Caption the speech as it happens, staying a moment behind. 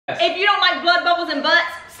If you don't like blood bubbles and butts,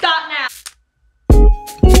 stop now.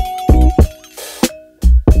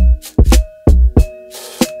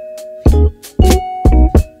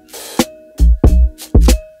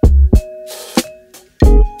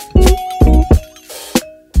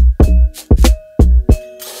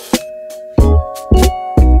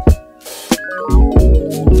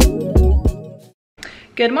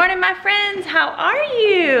 Good morning, my friends. How are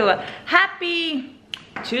you? Happy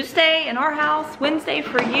Tuesday in our house, Wednesday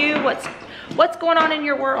for you. What's going on in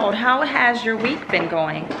your world? How has your week been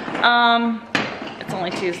going? It's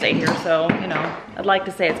only Tuesday here, so you know, I'd like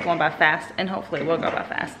to say it's going by fast, and hopefully it will go by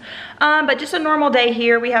fast. But just a normal day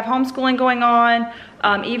here. We have homeschooling going on.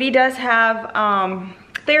 Evie does have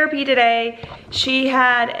therapy today. She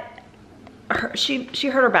hurt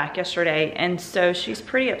her back yesterday, and so she's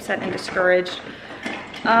pretty upset and discouraged.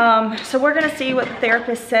 So we're gonna see what the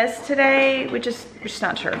therapist says today. We're just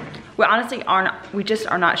not sure. We honestly we just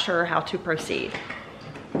are not sure how to proceed.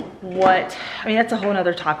 I mean, that's a whole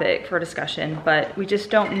nother topic for discussion, but we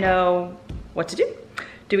just don't know what to do.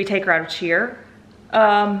 Do we take her out of cheer?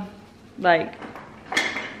 Like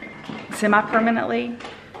semi-permanently?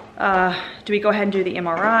 Do we go ahead and do the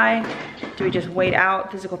MRI? Do we just wait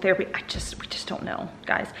out physical therapy? We just don't know,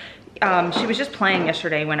 guys. She was just playing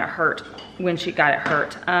yesterday when she got it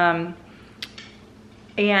hurt. And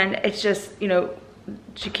it's just, you know,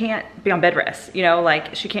 she can't be on bed rest, you know,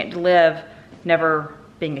 like she can't live never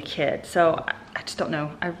being a kid. So I just don't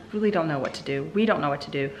know. I really don't know what to do. We don't know what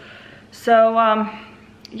to do. So,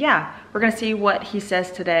 yeah, we're gonna see what he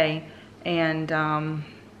says today and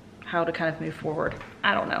how to kind of move forward.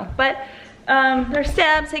 I don't know, but there's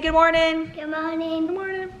Seb. Say good morning. Good morning. Good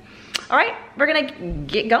morning. All right, we're gonna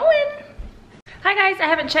get going. Hi guys, I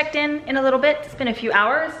haven't checked in a little bit. It's been a few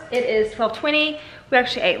hours. It is 12:20. We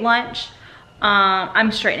actually ate lunch.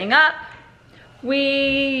 I'm straightening up.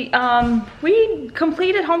 We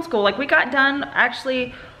completed homeschool. Like we got done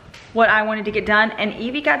actually what I wanted to get done, and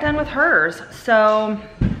Evie got done with hers. So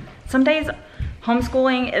some days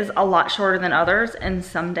homeschooling is a lot shorter than others, and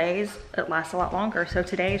some days it lasts a lot longer. So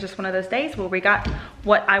today is just one of those days where we got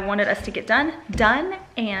what I wanted us to get done,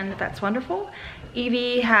 and that's wonderful.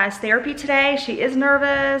 Evie has therapy today. She is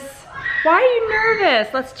nervous. Why are you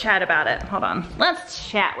nervous? Let's chat about it. Hold on. Let's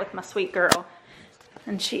chat with my sweet girl.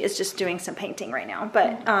 And she is just doing some painting right now.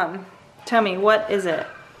 But tell me, what is it?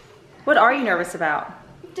 What are you nervous about?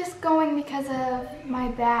 Just going because of my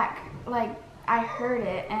back. Like, I heard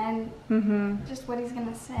it, and just what he's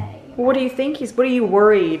gonna say. What do you think what are you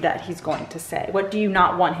worried that he's going to say? What do you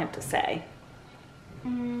not want him to say?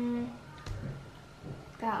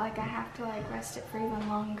 That like I have to like rest it for even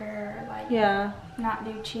longer, or like not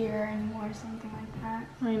do cheer anymore, or something like that.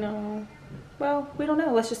 I know. Well, we don't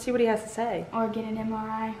know. Let's just see what he has to say. Or get an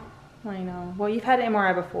MRI. I know. Well, you've had an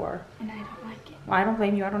MRI before. And I don't like it. Well, I don't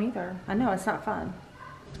blame you. I don't either. I know, it's not fun.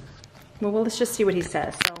 Well, let's just see what he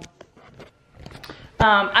says. So,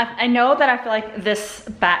 I know that I feel like this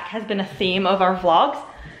back has been a theme of our vlogs,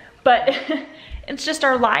 but it's just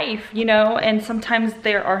our life, you know, and sometimes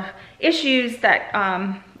there are issues that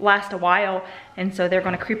last a while, and so they're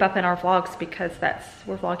going to creep up in our vlogs because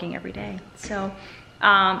we're vlogging every day. So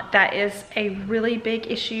that is a really big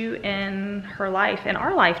issue in her life, in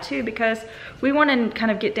our life too, because we want to kind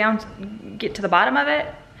of get to the bottom of it.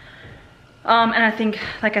 And I think,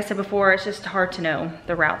 like I said before, it's just hard to know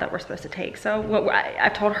the route that we're supposed to take. So I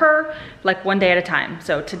told her, like, one day at a time.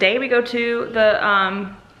 So today we go to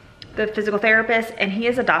the physical therapist, and he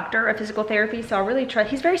is a doctor of physical therapy, so I really trust.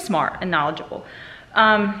 He's very smart and knowledgeable.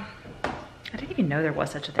 I didn't even know there was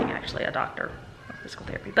such a thing, actually, a doctor of physical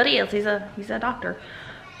therapy, but he is. He's a doctor.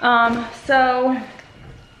 So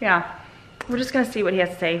yeah, we're just gonna see what he has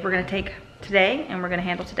to say. We're gonna take today, and we're gonna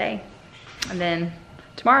handle today, and then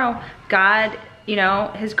tomorrow, God, you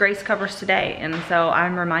know, his grace covers today, and so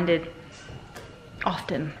I'm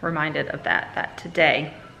often reminded of that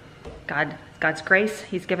today, God's grace,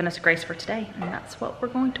 he's given us grace for today, and that's what we're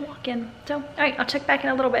going to walk in. So, all right, I'll check back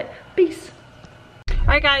in a little bit. Peace. All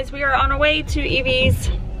right, guys, we are on our way to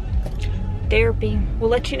Evie's therapy.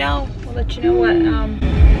 We'll let you know. We'll let you know what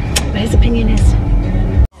his opinion is.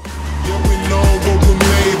 Yeah, we know what we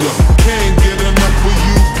made of. Can't get enough of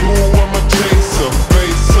you, boo, I'm a chaser.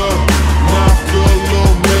 Face up, now I feel a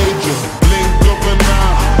little major. Blink of an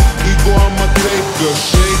eye, ego, I'ma take her,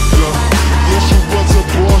 shake her. Yeah, she was a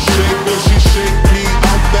ball shaker. She shake me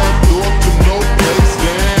out that door to no place.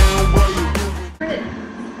 Damn, what you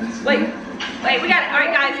doing? Wait, we got it. All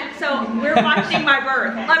right, guys, so we're watching my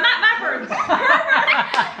birth. Not my birth, her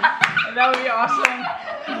birth. That would be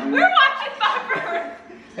awesome. We're watching my birth.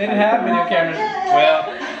 They didn't have video cameras. Well.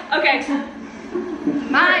 Okay.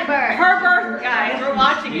 My birth.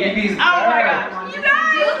 watching it. Evie's Oh my gosh. You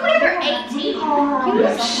guys! You look like you're 18. You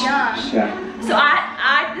look young. So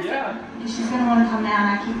I Yeah. She's gonna want to come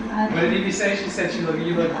down. What did Evie say? She said you look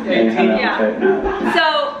 18. Yeah.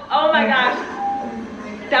 So, oh my gosh.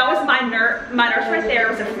 That was my nurse right there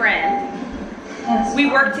was a friend. We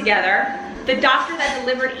worked together. The doctor that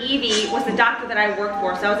delivered Evie was the doctor that I worked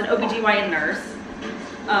for, so I was an OBGYN nurse.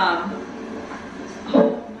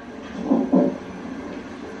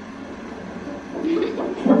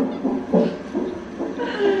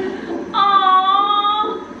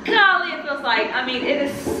 Aww, golly, it feels like, I mean, it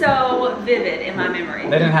is so vivid in my memory.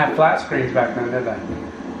 They didn't have flat screens back then, did they?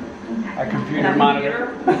 A computer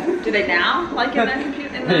monitor. Do they now? Like in that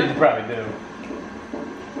computer? They probably do.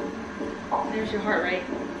 There's your heart rate.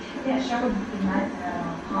 Yeah, sure would be nice to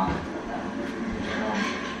have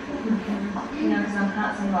you know, because I'm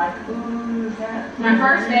constantly like, ooh, is that My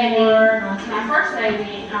first baby,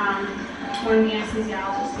 when the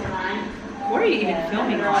anesthesiologist came on. What are you even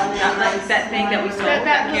filming on? That thing that we sold,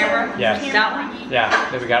 that camera? Yes. That one? Yeah,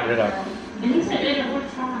 that we got rid of. And he said it worked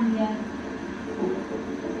fine, yeah.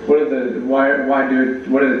 What are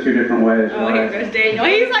the two different ways? Oh, here goes Daniel.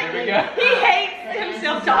 He's like, he hates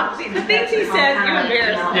himself talking. The things he says, you're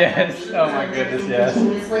embarrassed. Yes. Oh my goodness, yes.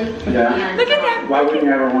 Yeah. Look at that. Why wouldn't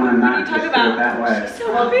you ever want to not talk just do about- it that way? She's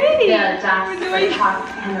so pretty. the docs talk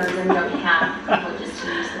and then don't have people just to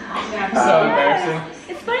use the concept. So embarrassing.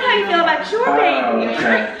 It's funny how you feel about your baby.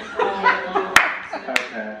 Okay.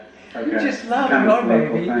 You just love Kind your of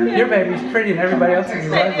local baby. thing. Your baby's pretty and everybody else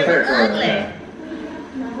is ugly. Very cool.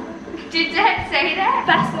 Did Dad say that?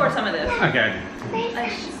 Fast forward some of this. Okay. It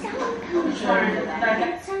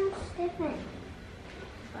sounds different.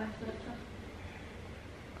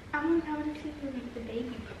 I want to see the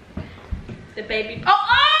baby. The baby.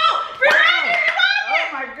 Oh! Rewind it! Oh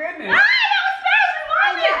my goodness. Ah, that was fast!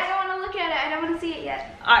 Rewind it! I don't want to look at it. I don't want to see it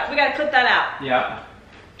yet. Alright, we gotta clip that out. Yeah.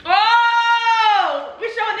 Oh!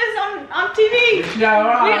 We're showing this on TV. No.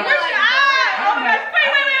 Where's your eye? Oh my gosh,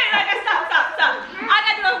 wait. I gotta stop. I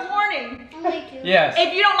gotta do a warning. Yes.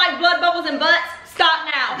 If you don't like blood bubbles and butts, stop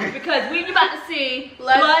now. Because we're about to see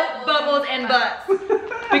blood bubbles and butts.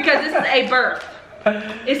 Because this is a birth.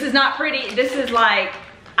 This is not pretty. This is like,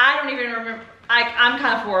 I don't even remember. I'm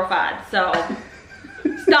kind of horrified. So,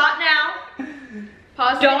 stop now.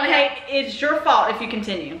 Pause. Don't hate. It's your fault if you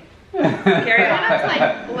continue. Carry on. I was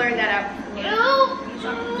like, blur that out.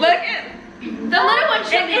 Look at The little one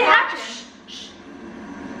should be happens.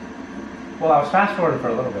 Well, I was fast forwarding for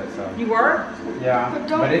a little bit, so. You were? Yeah,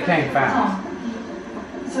 but it came fast.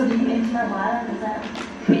 So do you empty my bladder? Is that?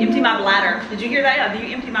 You empty my bladder. Did you hear that? Yeah,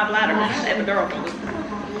 you empty my bladder. Epidural.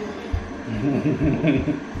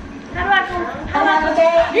 How do I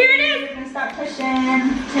Here it is. We're gonna start pushing.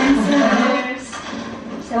 10 scissors.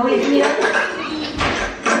 So we can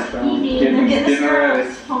they're getting the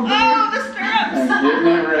stirrups. Oh, the stirrups. I'm getting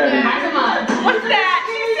it ready. What's that?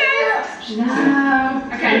 No.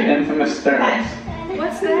 The infamous stirrups.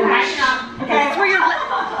 What's that? Okay. It's where your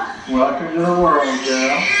Welcome to the world,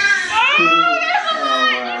 girl.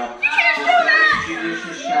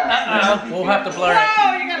 We'll have to blur it. Oh,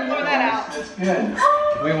 you gotta blur that out. That's good.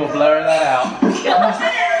 We will blur that out.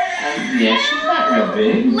 Yeah, she's not real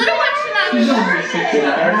big. Little one should not She's be only 6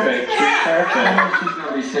 and perfect. She's perfect. She's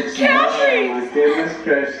gonna be 6 and Kapri. oh my goodness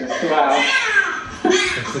gracious. Wow.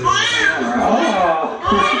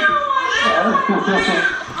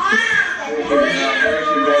 There's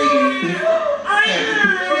your baby.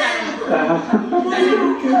 Wow.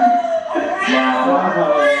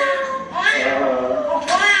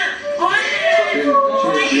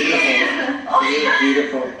 She's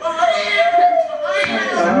beautiful. Somebody's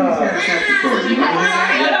got to check the cord. You want to hear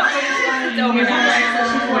that? It's over now, right?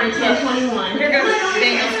 10:21. Here goes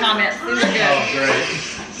Daniel's comments. These are good. Oh, great.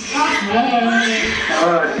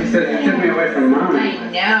 Oh, she said you took me away from mommy.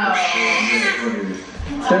 know.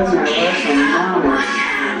 Took me away from mommy.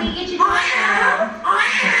 Let me get you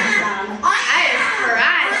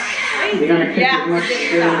You gonna kick as much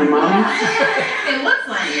shit in your mommy? It looks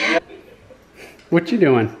like it. What you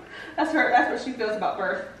doing? That's what she feels about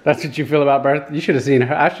birth. That's what you feel about birth? You should have seen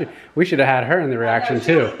her. We should have had her in the reaction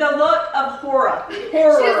too. The look of horror. She's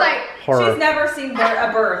like, Horror. She's never seen a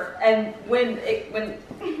birth, and when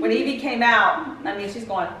Evie came out, I mean, she's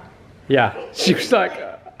going. Yeah, she was like.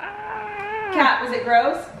 Cat, was it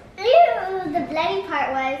gross? Ew, the bloody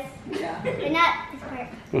part was. Yeah. But not this part.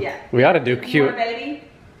 Yeah. We ought to do You want a Q baby?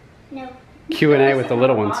 No. Q&A with the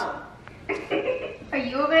little ones. are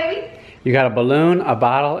you a baby? You got a balloon, a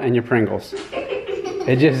bottle, and your Pringles.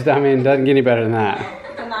 It just, I mean, doesn't get any better than that,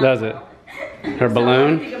 does it? Her So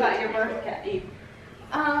balloon. What do you think about your birth, Cat? Eve?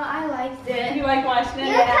 I like liked it. You like watching it?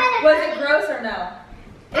 You're kind of Was it gross or no?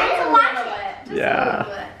 I didn't watch it. Just Yeah. a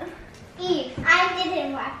little bit. Eve, I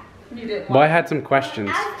didn't watch. You did. Boy had some questions.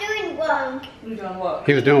 I was doing work. You doing what?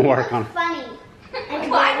 He was doing work on. Funny. And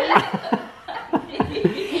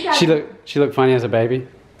She looked funny as a baby.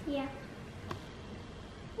 Yeah.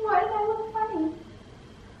 Why did I look funny?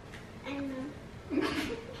 I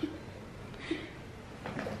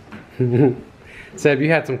don't know. Seb, you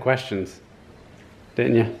had some questions,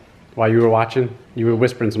 didn't you? While you were watching, you were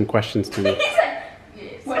whispering some questions to me.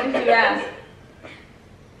 What did you ask?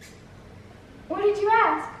 What did you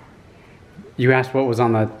ask? You asked what was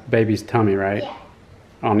on the baby's tummy, right? Yeah.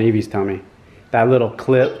 On Evie's tummy. That little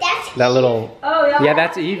clip. That's That little. Oh, Yeah,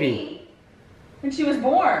 that's Evie. When she was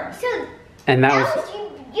born. So And that that was. was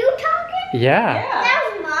you talking? Yeah.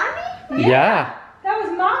 That was mommy? Yeah. That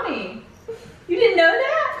was mommy. You didn't know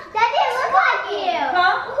that? That didn't look like you.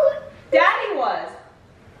 Huh? Daddy was.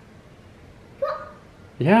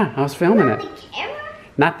 Yeah, I was filming The it. camera?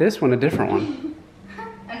 Not this one, a different one.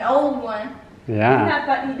 An old one. Yeah.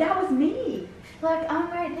 That was me. Look, I'm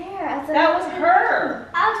right there. I said, That was her.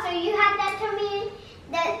 Oh, so you had that tummy,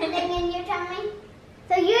 that thing in your tummy?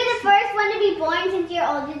 So you're the first one to be born since you're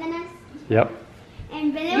older than us? Yep.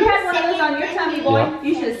 And Brinley You was had one of those second, on your then tummy, you- boy. Yep.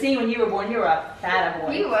 You should have seen when you were born. You were a fat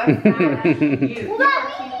boy. You were fat. You, What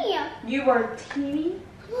about me? you were teeny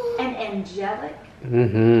and angelic.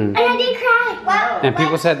 Mm-hmm. And I didn't cry. What? And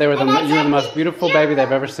people said you were the most beautiful baby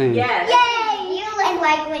they've ever seen. Yes. Yay! You look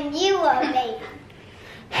like when you were a baby.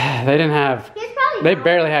 They didn't have. He's probably They not.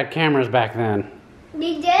 barely had cameras back then.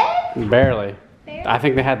 You did? Barely. I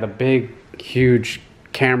think they had the big, huge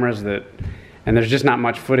cameras that, and there's just not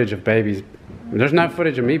much footage of babies. There's no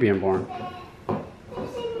footage of me being born.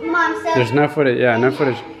 Mom, so There's no footage. Yeah, no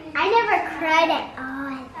footage. I never cried at all.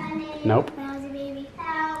 Nope. When I was a baby.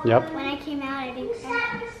 Yep. When I came out, I didn't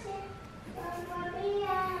cry.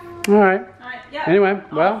 All right. Yeah. Anyway,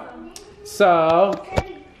 well, so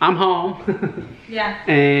I'm home. Yeah.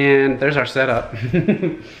 And there's our setup.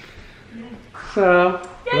 So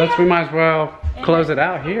we might as well close it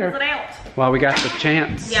out Close it here out. while we got the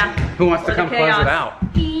chance. Yeah. Who wants to For the come close chaos. it out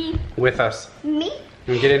with us? Me?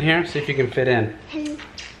 And get in here, see if you can fit in.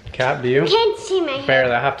 Cap, do you? Can't see my hair.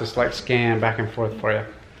 Barely. I have to like scan back and forth for you.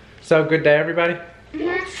 So good day, everybody.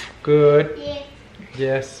 Good. Yeah.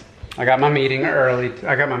 Yes. I got my meeting early.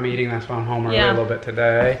 I got my meeting. That's why I'm home early a little bit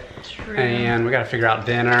today. True. And we got to figure out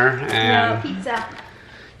dinner and Pizza.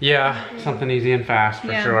 yeah, something easy and fast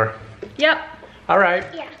for sure. Yep. All right.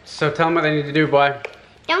 Yeah. So tell them what they need to do, boy.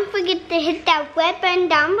 Don't forget to hit that button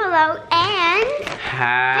down below and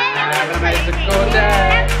Have an amazing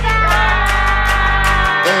day.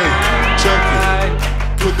 Hey, check it.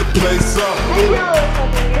 Put the place up. I know it's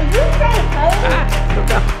over. Is this right? Ah, go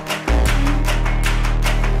down.